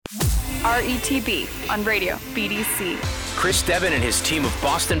RETB on Radio BDC. Chris Devin and his team of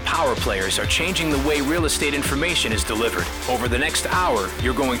Boston power players are changing the way real estate information is delivered. Over the next hour,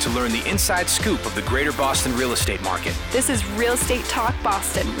 you're going to learn the inside scoop of the greater Boston real estate market. This is Real Estate Talk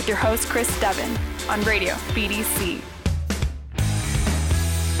Boston with your host, Chris Devin on Radio BDC.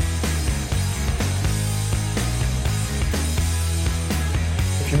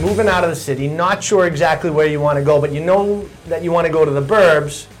 If you're moving out of the city, not sure exactly where you want to go, but you know that you want to go to the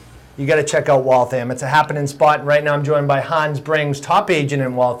burbs, you got to check out Waltham. It's a happening spot. And right now I'm joined by Hans Brings, top agent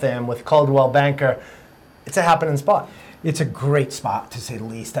in Waltham with Coldwell Banker. It's a happening spot. It's a great spot, to say the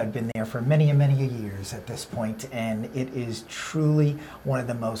least. I've been there for many and many years at this point, and it is truly one of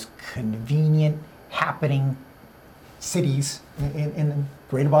the most convenient, happening cities in the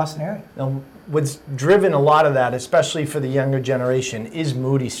greater Boston area. Now, what's driven a lot of that, especially for the younger generation, is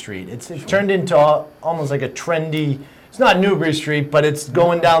Moody Street. It's turned into almost like a trendy, it's not Newbury Street, but it's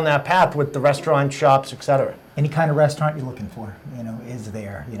going down that path with the restaurant, shops, etc. Any kind of restaurant you're looking for, is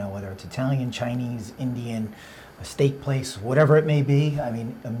there. Whether it's Italian, Chinese, Indian, a steak place, whatever it may be. I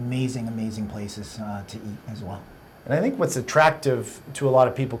mean, amazing, amazing places to eat as well. And I think what's attractive to a lot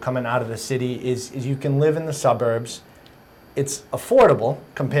of people coming out of the city is you can live in the suburbs. It's affordable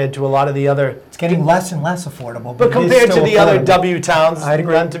compared to a lot of the other... It's getting less and less affordable. But compared to the other W towns, I'd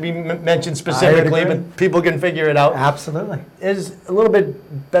agree. Not to be mentioned specifically, but people can figure it out. Absolutely. There's a little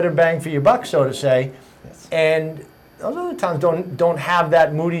bit better bang for your buck, so to say. Yes. And those other towns don't have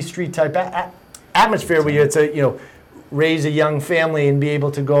that Moody Street type atmosphere where it's raise a young family and be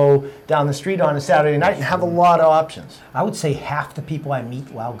able to go down the street on a Saturday night and have a lot of options. I would say half the people I meet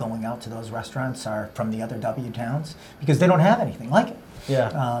while going out to those restaurants are from the other W towns because they don't have anything like it.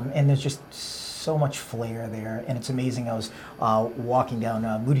 Yeah. And there's just so much flair there, and it's amazing. I was walking down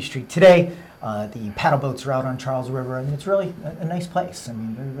Moody Street today. The paddle boats are out on Charles River, and it's really a nice place. I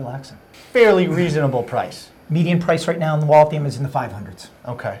mean, very relaxing. Fairly reasonable price. Median price right now in Waltham is in the 500s.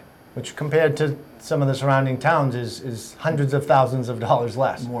 Okay. Which compared to some of the surrounding towns is hundreds of thousands of dollars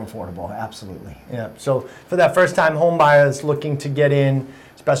less. More affordable, absolutely. Yeah. So for that first-time home buyers looking to get in,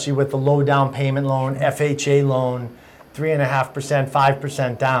 especially with the low down payment loan, FHA loan, 3.5%,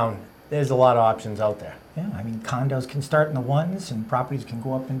 5% down, there's a lot of options out there. Yeah, I mean, condos can start in the ones and properties can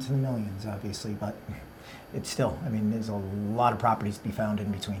go up into the millions, obviously, but it's still, there's a lot of properties to be found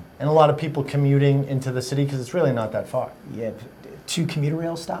in between. And a lot of people commuting into the city because it's really not that far. You have 2 commuter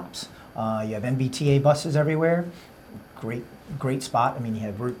rail stops. You have MBTA buses everywhere. Great spot. You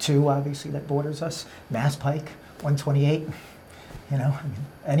have Route 2, obviously, that borders us. Mass Pike, 128.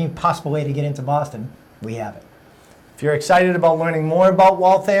 Any possible way to get into Boston, we have it. If you're excited about learning more about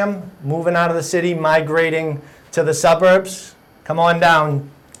Waltham, moving out of the city, migrating to the suburbs, come on down.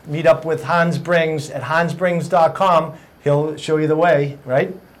 Meet up with Hans Brings at hansbrings.com. He'll show you the way,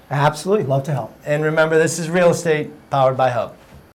 right? Absolutely. Love to help. And remember, this is Real Estate powered by Hub.